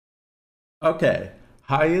Okay,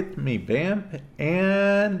 hi, it's me, Vamp,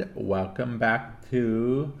 and welcome back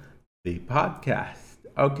to the podcast.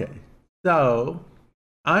 Okay, so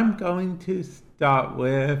I'm going to start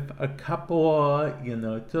with a couple,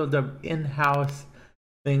 sort of in house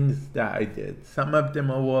things that I did. Some of them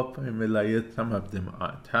are Warframe related, some of them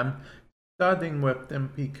aren't. I'm starting with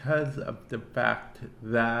them because of the fact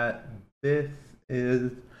that this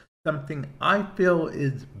is something I feel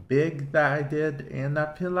is big that I did, and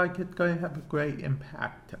I feel like it's going to have a great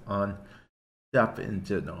impact on stuff in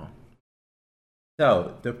general.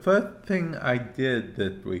 So, the first thing I did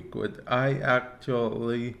this week was I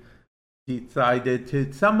actually decided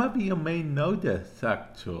to, some of you may know this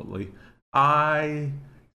actually, I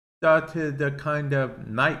started a kind of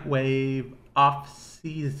Nightwave off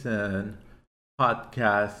season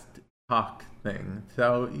podcast talk thing.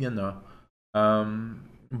 So,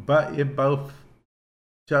 but it both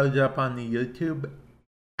shows up on the YouTube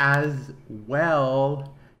as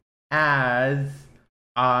well as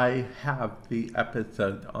I have the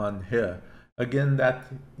episode on here. Again, that's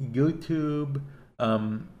YouTube.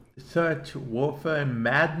 Search Warframe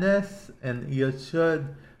Madness, and you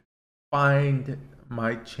should find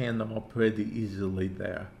my channel pretty easily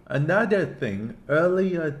there. Another thing,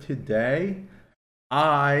 earlier today,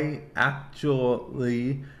 I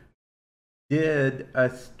actually did a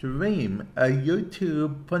stream, a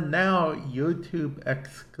YouTube, for now, YouTube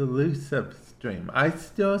exclusive stream. I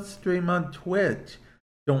still stream on Twitch,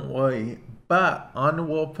 don't worry, but on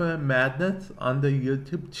Warframe Madness on the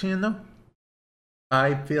YouTube channel,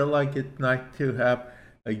 I feel like it's nice to have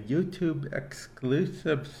a YouTube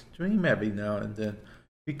exclusive stream every now and then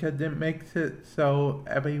because it makes it so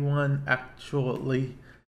everyone actually,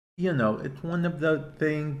 it's one of those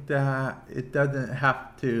things that it doesn't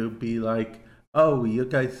have to be like, oh, you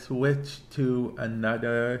guys switch to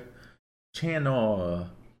another channel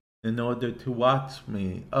in order to watch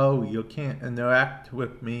me. Oh, you can't interact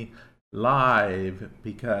with me live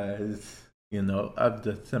because, of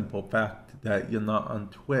the simple fact that you're not on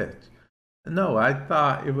Twitch. No, I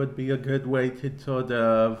thought it would be a good way to sort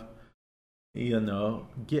of,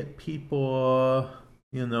 get people,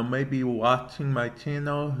 maybe watching my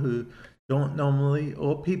channel who don't normally,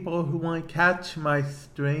 or people who want to catch my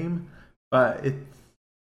stream, but it's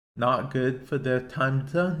not good for their time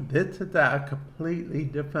zone. This is at a completely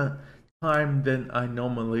different time than I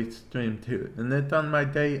normally stream to. And it's on my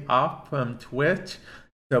day off from Twitch.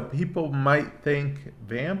 So people might think,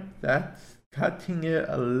 Vamp, that's cutting it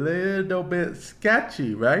a little bit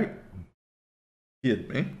sketchy, right? Excuse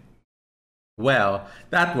me. Well,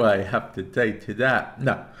 that's what I have to say to that.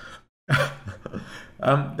 No.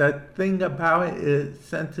 The thing about it is,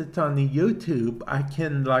 since it's on the YouTube, I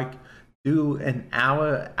can do an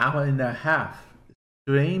hour and a half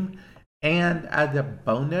stream, and as a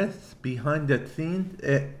bonus behind the scenes,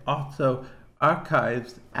 it also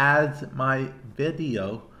archives as my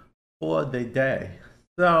video for the day.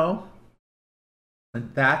 So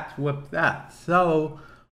that's with that. So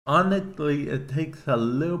honestly, it takes a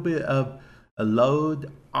little bit of a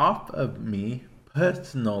load off of me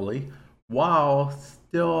personally while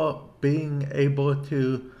still being able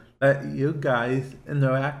to let you guys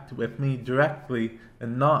interact with me directly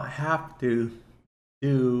and not have to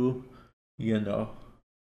do,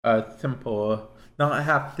 a simple, not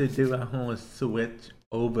have to do a whole switch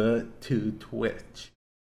over to Twitch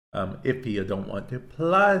if you don't want to.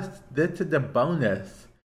 Plus, this is a bonus.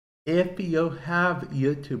 If you have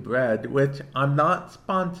YouTube Red, which I'm not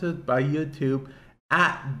sponsored by YouTube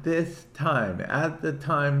at this time, at the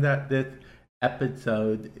time that this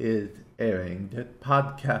episode is airing, this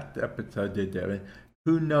podcast episode is airing,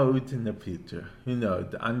 who knows in the future? Who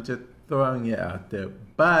knows? I'm just throwing it out there.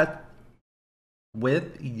 But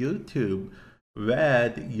with YouTube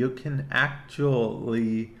Red, you can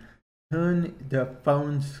actually turn the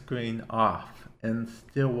phone screen off and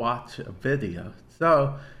still watch a video.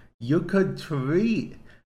 So you could treat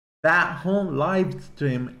that whole live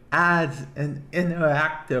stream as an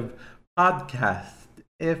interactive podcast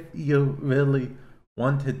if you really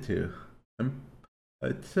wanted to.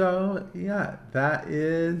 So, yeah, that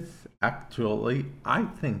is actually, I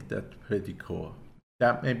think that's pretty cool.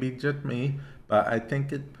 That may be just me, but I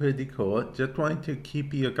think it's pretty cool. Just wanted to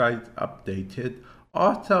keep you guys updated.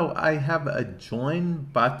 Also, I have a join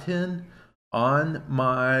button on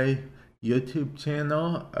my YouTube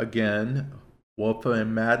channel. Again, Warframe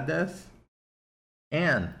Madness.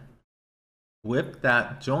 And with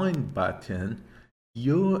that join button,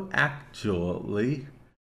 you actually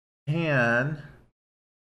can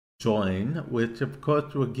join, which of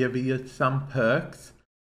course will give you some perks,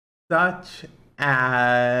 such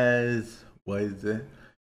as, what is it?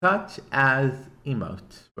 such as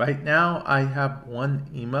emotes. Right now, I have one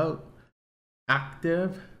emote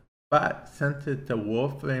active, but since it's a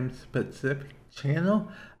Warframe specific channel,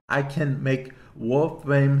 I can make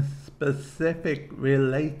Warframe specific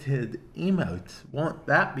related emotes. Won't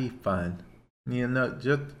that be fun?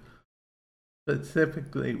 Just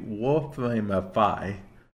specifically Warframeify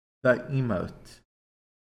the emotes.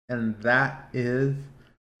 And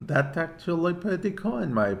that's actually pretty cool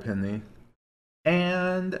in my opinion.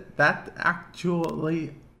 And that's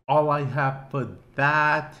actually all I have for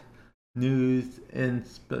that news in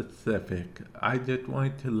specific. I just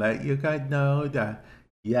wanted to let you guys know that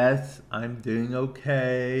yes, I'm doing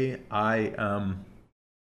okay. I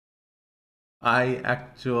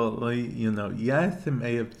actually, yes, it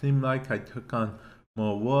may have seemed like I took on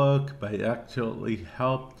more work, but it actually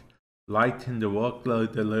helped lighten the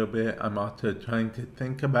workload a little bit. I'm also trying to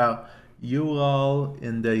think about you all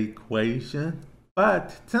in the equation.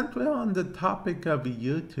 But since we're on the topic of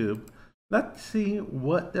YouTube, let's see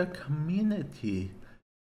what the community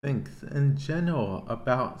thinks in general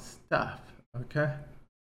about stuff, okay?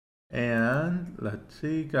 And let's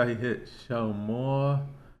see, I hit show more.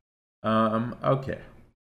 Okay.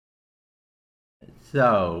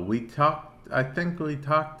 So I think we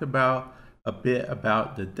talked about a bit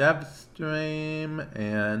about the dev stream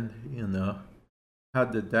and, how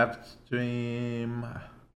the dev stream,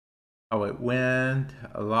 how it went.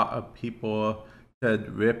 A lot of people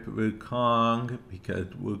said rip Wukong because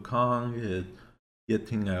Wukong is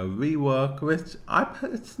getting a rework, which I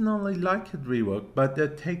personally like his rework, but they're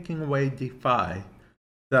taking away Defy.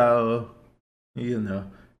 So,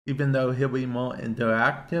 even though he'll be more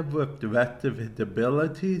interactive with the rest of his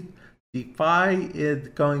abilities, Defy is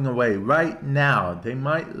going away right now. They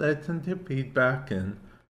might listen to feedback and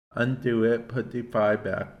undo it, put Defy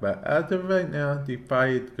back, but as of right now, Defy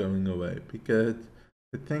is going away because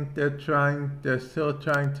I think they're still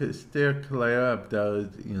trying to steer clear of those,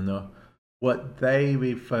 what they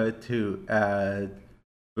refer to as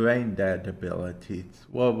brain dead abilities.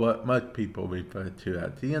 Well, what most people refer to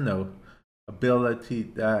as, ability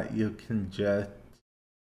that you can just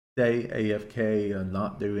stay AFK or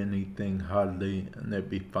not do anything hardly and it'd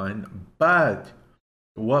be fine. But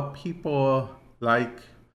what people like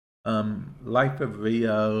Life of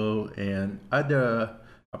Rio and other,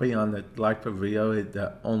 I'll be honest, Life of Rio is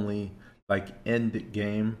the only end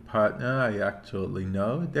game partner I actually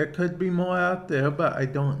know. There could be more out there, but I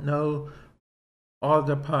don't know all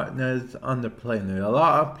the partners on the planet. A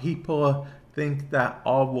lot of people think that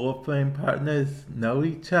all Warframe partners know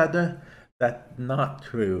each other. That's not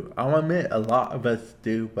true. I'll admit a lot of us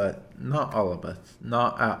do, but not all of us.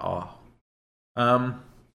 Not at all.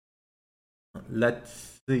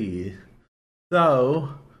 Let's see.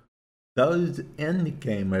 So, those end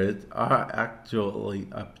gamers are actually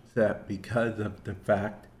upset because of the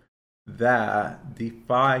fact that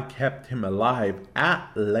Defy kept him alive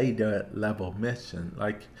at later level mission.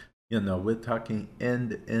 We're talking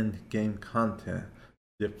end game content.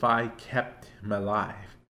 Defy kept him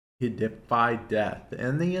alive. He defied death.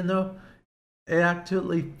 And it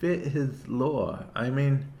actually fit his lore. I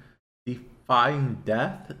mean, defying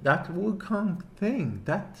death, that's Wukong's thing.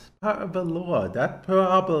 That's part of the lore. That's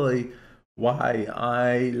probably why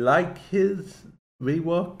I like his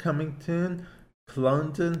rework coming soon,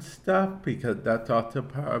 clones and stuff, because that's also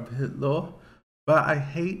part of his lore. But I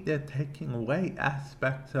hate they're taking away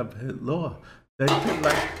aspects of his lore. They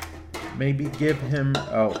could maybe give him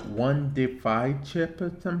a one Defy chip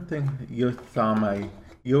or something. You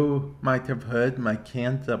might have heard my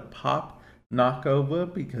cans of pop knock over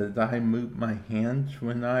because I moved my hands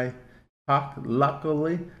when I talk.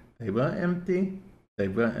 Luckily, they were empty.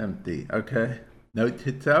 Okay? Note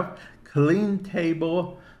to self, clean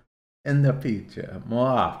table in the future more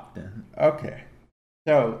often. Okay.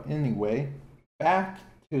 So anyway, back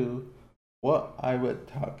to what I was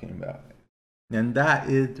talking about. And that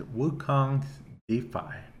is Wukong's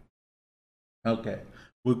Defy. Okay.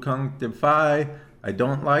 Wukong's Defy, I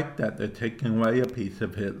don't like that they're taking away a piece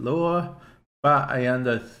of his lore, but I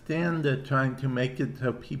understand they're trying to make it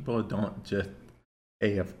so people don't just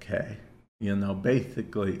AFK.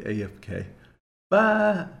 Basically AFK.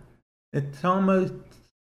 But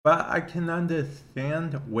I can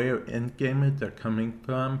understand where endgamers are coming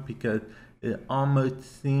from because it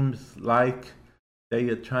almost seems like they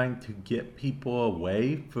are trying to get people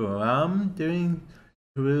away from doing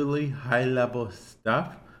truly high level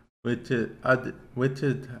stuff, which is I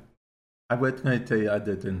was going to say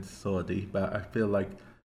other than Swordy, but I feel like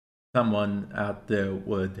someone out there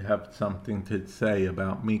would have something to say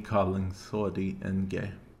about me calling Swordy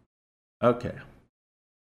endgame. Okay.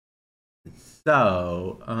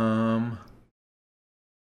 So,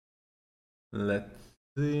 let's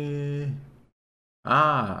see.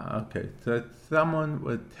 Okay. So someone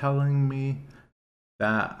was telling me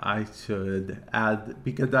that I should add,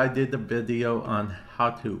 because I did a video on how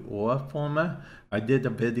to OR format. I did a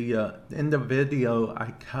video, in the video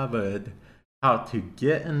I covered how to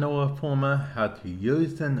get an OR format, how to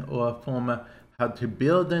use an OR format, how to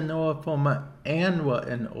build an OR format, and what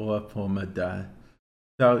an OR format does.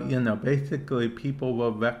 So, basically people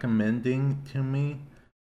were recommending to me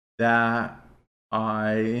that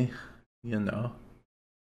I,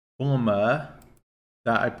 format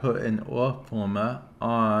that I put in OR format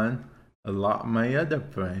on a lot of my other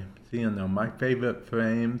frames, my favorite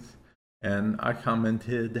frames, and I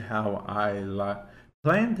commented how I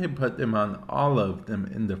plan to put them on all of them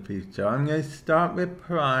in the future. I'm going to start with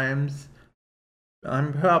primes.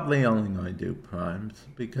 I'm probably only going to do primes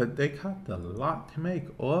because they cost a lot to make.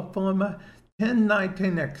 OR format,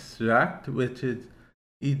 1019 extract, which is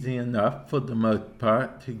easy enough for the most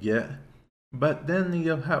part to get. But then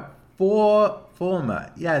you'll have 4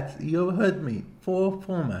 format. Yes, you heard me. 4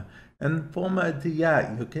 format. And format,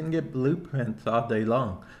 yeah, you can get blueprints all day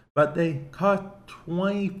long. But they cost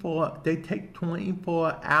 24, they take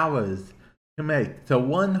 24 hours to make. So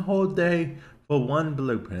one whole day for one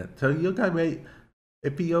blueprint. So you gotta wait,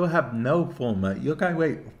 if you have no format, you gotta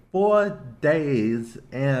wait 4 days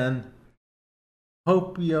and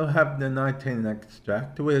hope you'll have the 19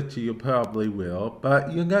 extract, which you probably will,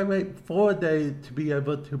 but you gotta wait 4 days to be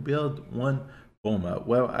able to build one format.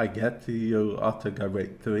 Well, I guess you also gotta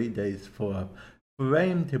wait 3 days for a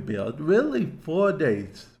frame to build. Really 4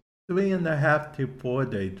 days, 3.5 to 4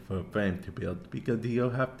 days for a frame to build, because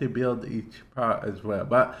you'll have to build each part as well.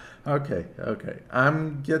 But okay,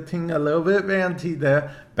 I'm getting a little bit ranty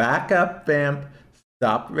there. Back up, vamp.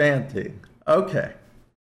 Stop ranting. Okay.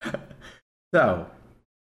 So,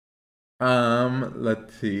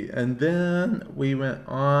 let's see. And then we went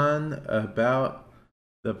on about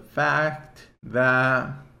the fact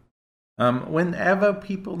that whenever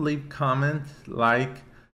people leave comments like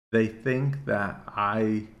they think that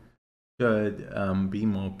I should be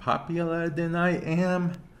more popular than I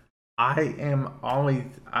am, I am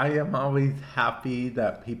always happy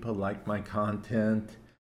that people like my content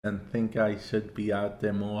and think I should be out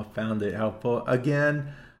there more, found it helpful.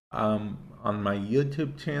 Again, on my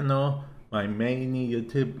YouTube channel, my main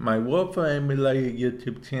YouTube, my Warframe related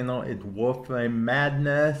YouTube channel is Warframe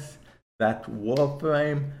Madness. That's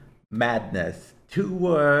Warframe Madness. 2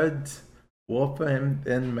 words. Warframe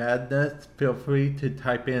and Madness. Feel free to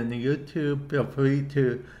type in YouTube. Feel free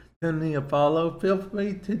to send me a follow. Feel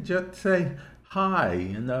free to just say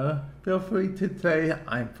hi, Feel free to say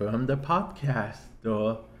I'm from the podcast,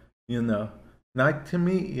 or, nice to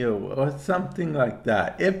meet you, or something like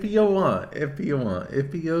that. If you want. If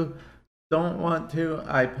you don't want to,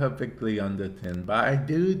 I perfectly understand. But I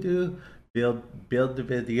do build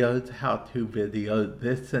videos, how-to videos,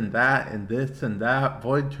 this and that,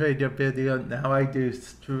 Void Trader video. Now I do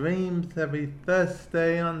streams every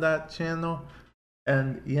Thursday on that channel.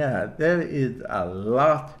 And yeah, there is a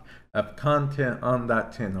lot of content on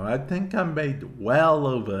that channel. I think I made well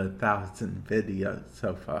over 1,000 videos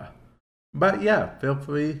so far. But yeah, feel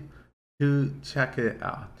free to check it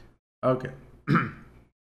out. Okay.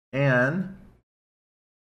 And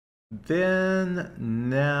then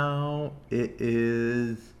now it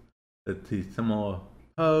is, let's see, some more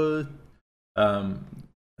posts.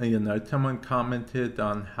 Someone commented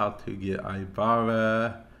on how to get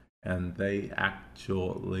Ivara, and they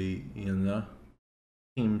actually,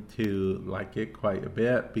 seem to like it quite a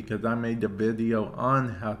bit because I made a video on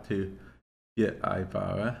how to get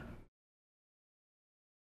Ivara.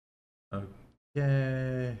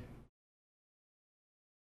 Okay.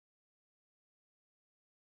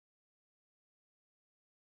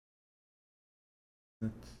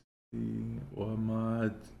 Let's see, or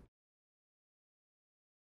mods.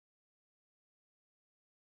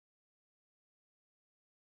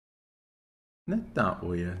 That's not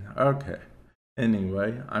weird. Okay.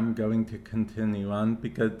 Anyway, I'm going to continue on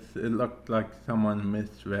because it looked like someone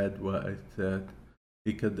misread what I said,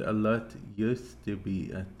 because alert used to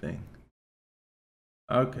be a thing.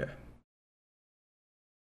 Okay.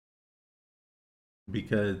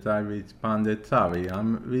 Because I responded, sorry,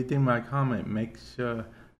 I'm reading my comment. Make sure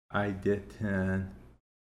I didn't.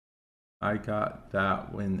 I got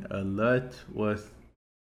that when alert was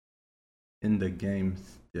in the game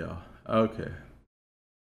still. Okay.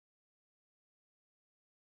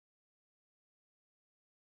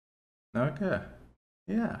 Okay.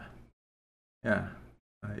 Yeah. Yeah.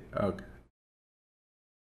 Okay.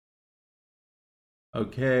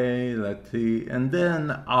 Okay, let's see. And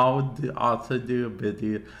then also do a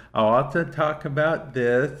video. I'll also talk about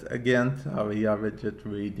this. Again, sorry, I was just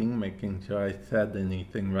reading, making sure I said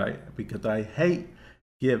anything right, because I hate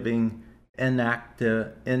giving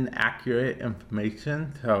inaccurate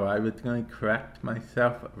information. So I was going to correct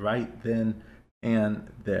myself right then and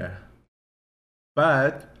there.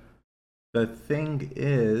 But the thing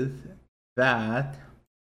is that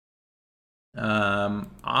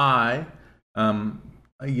I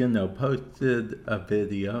posted a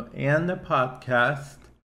video and a podcast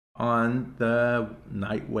on the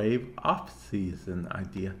Nightwave off-season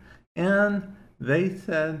idea. And they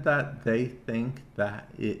said that they think that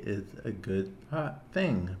it is a good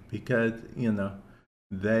thing because,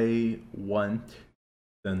 they want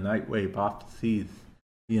the Nightwave off-season,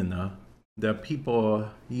 the people,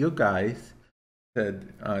 you guys,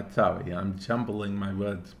 said, sorry, I'm jumbling my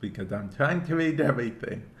words because I'm trying to read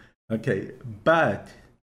everything. Okay, but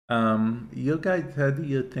you guys said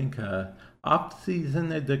you think off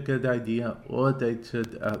season is a good idea, or they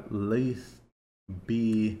should at least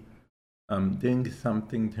be doing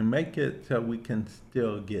something to make it so we can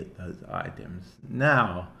still get those items.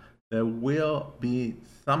 Now, there will be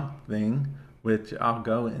something which I'll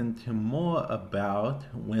go into more about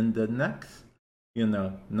when the next,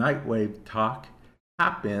 Nightwave talk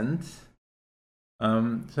happens.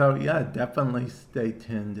 So yeah, definitely stay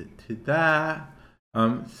tuned to that.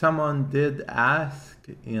 Someone did ask,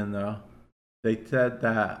 they said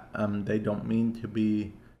that they don't mean to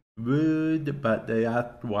be rude, but they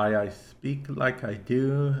asked why I speak like I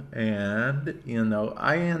do, and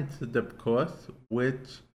I answered, of course,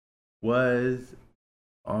 which was,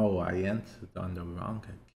 I answered on the wrong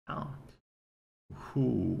account.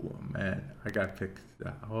 Ooh, man, I gotta fix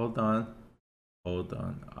that. Hold on.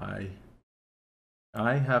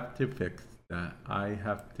 I have to fix that.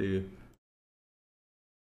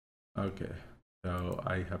 Okay, so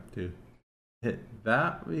I have to hit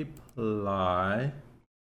that reply,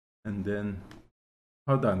 and then,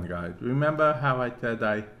 hold on guys. Remember how I said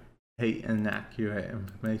I hate inaccurate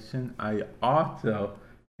information? I also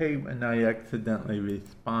hate when I accidentally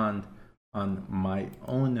respond on my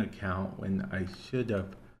own account when I should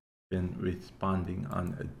have been responding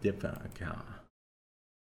on a different account.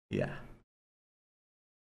 Yeah.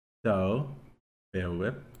 So, bear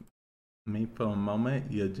with me for a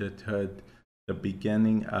moment. You just heard the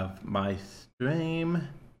beginning of my stream.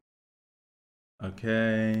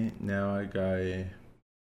 Okay, now I gotta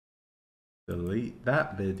delete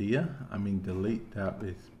that video. Delete that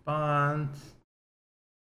response.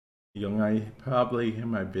 You're gonna probably hear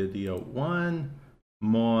my video one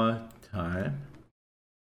more time.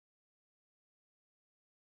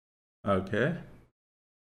 Okay.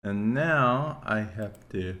 And now I have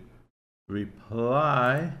to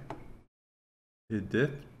reply to this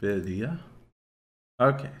video.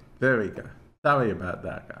 Okay, there we go. Sorry about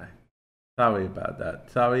that, guy. Sorry about that.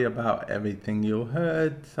 Sorry about everything you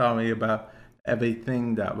heard. Sorry about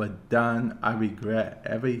everything that was done. I regret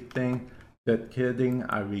everything. Just kidding.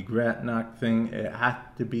 I regret nothing. It has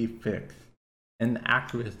to be fixed.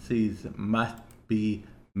 Inaccuracies must be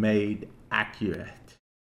made accurate.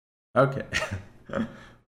 Okay.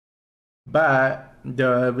 But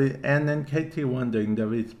and in case you're wondering, the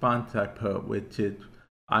response I put, which is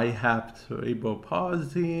I have cerebral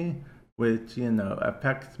palsy, which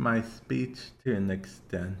affects my speech to an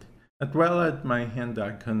extent, as well as my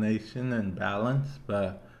hand-eye coordination and balance.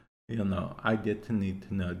 But I get to need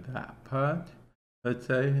to know that part. Let's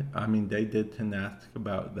say, they didn't ask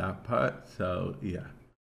about that part, so yeah.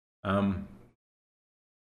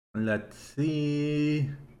 Let's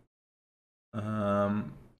see.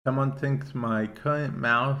 Someone thinks my current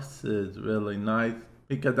mouse is really nice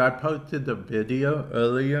because I posted a video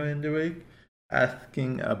earlier in the week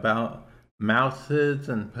asking about mouses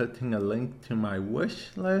and putting a link to my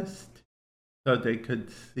wish list so they could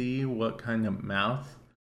see what kind of mouse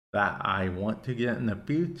that I want to get in the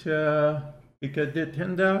future, because it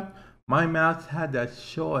turned out my mouse had a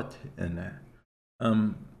short in it.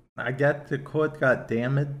 I guess the cord got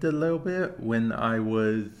damaged a little bit when I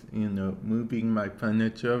was, moving my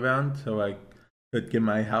furniture around so I could get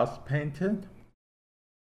my house painted.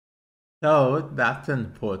 So that's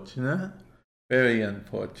unfortunate, very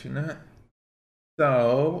unfortunate.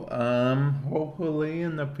 So, hopefully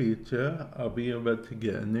in the future I'll be able to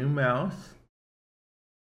get a new mouse.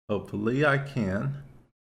 Hopefully I can.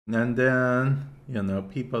 And then,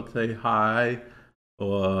 people say hi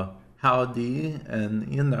or howdy,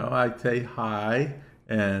 and I say hi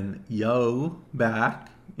and yo back,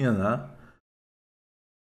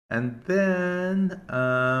 And then,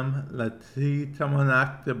 let's see, someone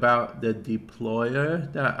asked about the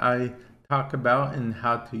deployer that I talk about and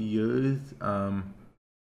how to use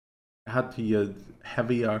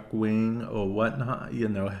heavy arc wing or whatnot,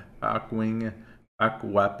 arc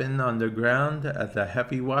weapon on the ground as a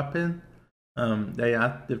heavy weapon. They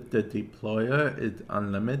asked if the deployer is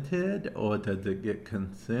unlimited or does it get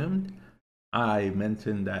consumed. I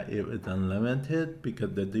mentioned that it was unlimited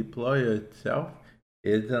because the deployer itself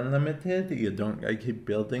is unlimited. You don't keep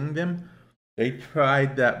building them. They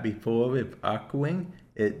tried that before with Aquawing.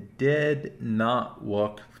 It did not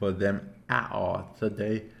work for them at all. So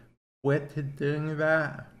they quit doing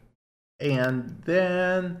that. And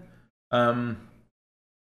then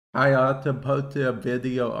I also posted a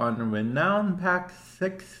video on Renown Pack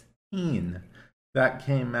 16 that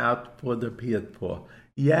came out for the PS4.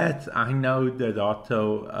 Yes, I know there's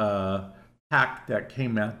also a pack that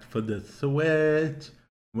came out for the Switch,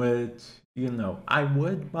 which, I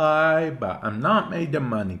would buy, but I'm not made of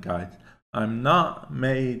money, guys. I'm not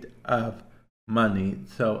made of money,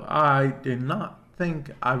 so I do not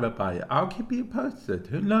think I would buy it. I'll keep you posted.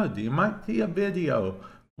 Who knows? You might see a video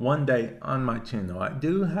one day on my channel. I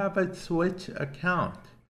do have a Switch account.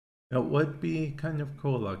 It would be kind of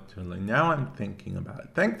cool, actually. Now I'm thinking about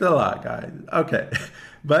it. Thanks a lot, guys. Okay,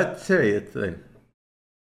 but seriously,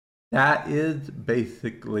 that is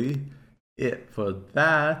basically it for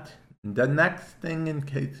that. The next thing, in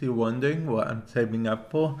case you're wondering what I'm saving up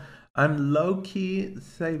for, I'm low-key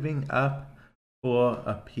saving up for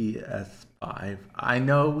a PS5. I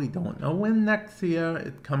know we don't know when next year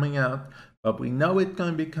it's coming out, but we know it's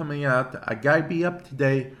going to be coming out. I gotta be up to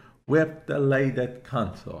date with the latest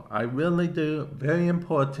console. I really do. Very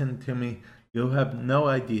important to me. You have no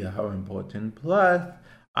idea how important. Plus,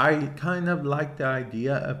 I kind of like the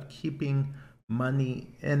idea of keeping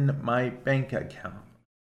money in my bank account.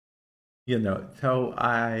 So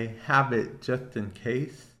I have it just in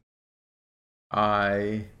case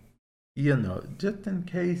just in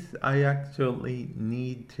case I actually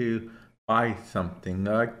need to buy something.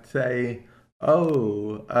 Like say,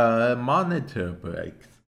 monitor breaks.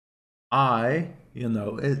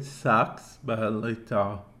 It sucks, but at least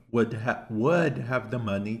I would have the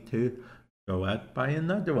money to go out buy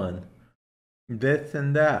another one. This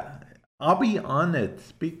and that. I'll be honest,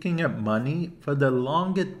 speaking of money, for the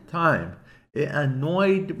longest time, it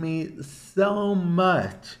annoyed me so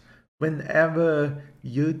much whenever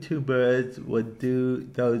YouTubers would do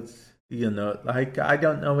those, I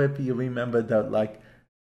don't know if you remember the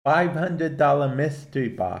 $500 mystery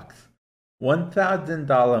box,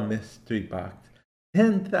 $1,000 mystery box,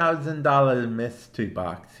 $10,000 mystery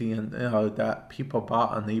box, that people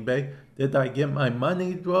bought on eBay. Did I get my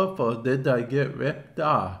money's worth or did I get ripped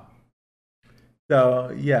off?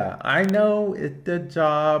 So yeah, I know it's the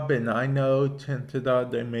job, and I know chances are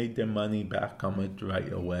they made their money back almost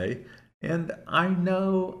right away. And I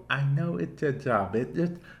know it's a job. It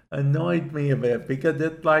just annoyed me a bit because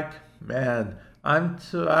it's like, man, I'm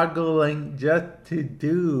struggling just to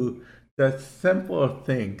do the simple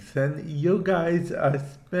things, and you guys are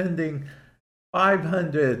spending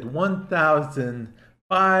 $500, $1,000,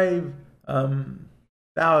 $5,000,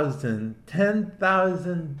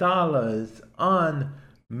 $10,000 on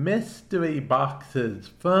mystery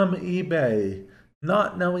boxes from eBay,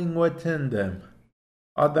 not knowing what's in them.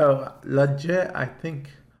 Although, legit, I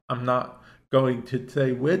think I'm not going to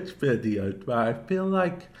say which videos, but I feel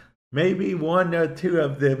like maybe one or two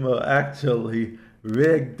of them are actually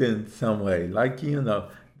rigged in some way.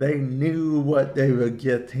 They knew what they were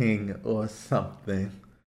getting or something,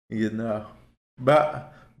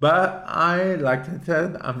 But like I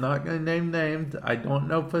said, I'm not going to name names. I don't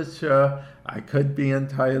know for sure. I could be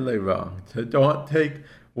entirely wrong. So don't take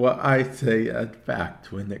what I say as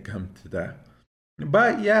fact when it comes to that.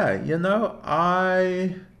 But yeah,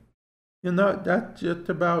 that's just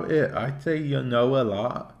about it. I say a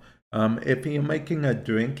lot. If you're making a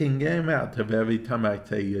drinking game out of every time I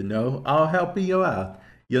say I'll help you out.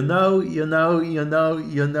 Now,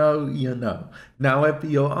 if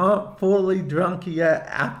you aren't fully drunk yet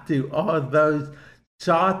after all those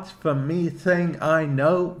shots from me saying I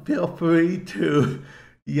know, feel free to,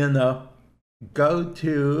 go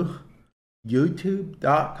to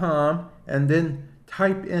youtube.com and then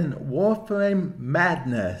type in Warframe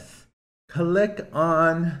Madness. Click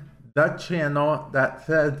on the channel that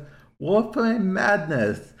says Warframe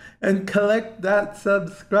Madness and click that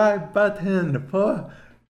subscribe button for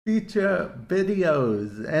future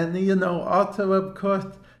videos. And also of course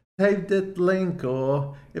save this link,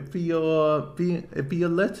 or if you're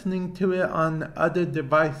listening to it on other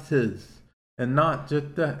devices and not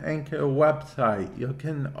just the Anchor website. You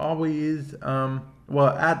can always, well,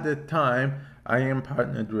 at the time, I am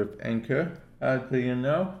partnered with Anchor, as you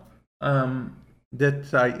know. This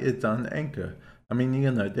site is on Anchor. I mean,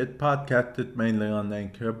 this podcast is mainly on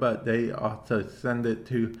Anchor, but they also send it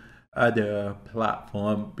to other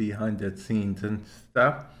platform behind the scenes and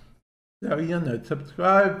stuff. So,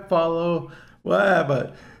 subscribe, follow,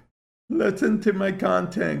 whatever. Listen to my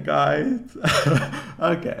content, guys.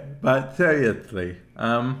 Okay, but seriously,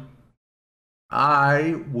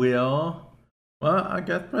 I will, well, I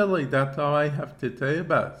guess really that's all I have to say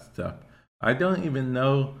about stuff. I don't even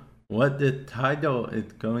know what the title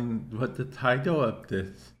of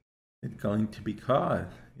this is going to be called.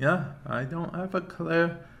 Yeah, I don't have a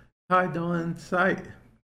clear title in sight.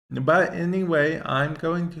 But anyway, I'm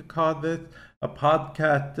going to call this a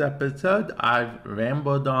podcast episode. I've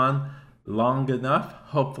rambled on long enough.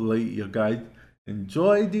 Hopefully you guys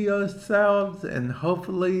enjoyed yourselves, and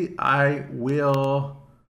hopefully I will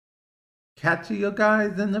catch you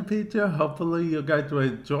guys in the future. Hopefully you guys will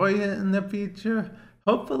enjoy it in the future.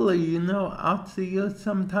 Hopefully, I'll see you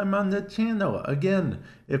sometime on the channel. Again,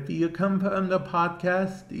 if you come from the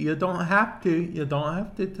podcast, you don't have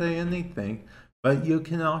to say anything, but you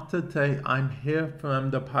can also say, I'm here from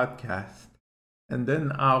the podcast. And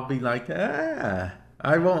then I'll be like, I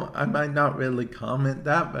might not really comment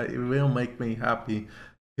that, but it will make me happy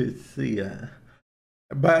to see it.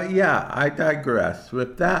 But yeah, I digress.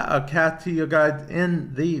 With that, I'll catch you guys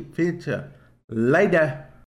in the future. Later.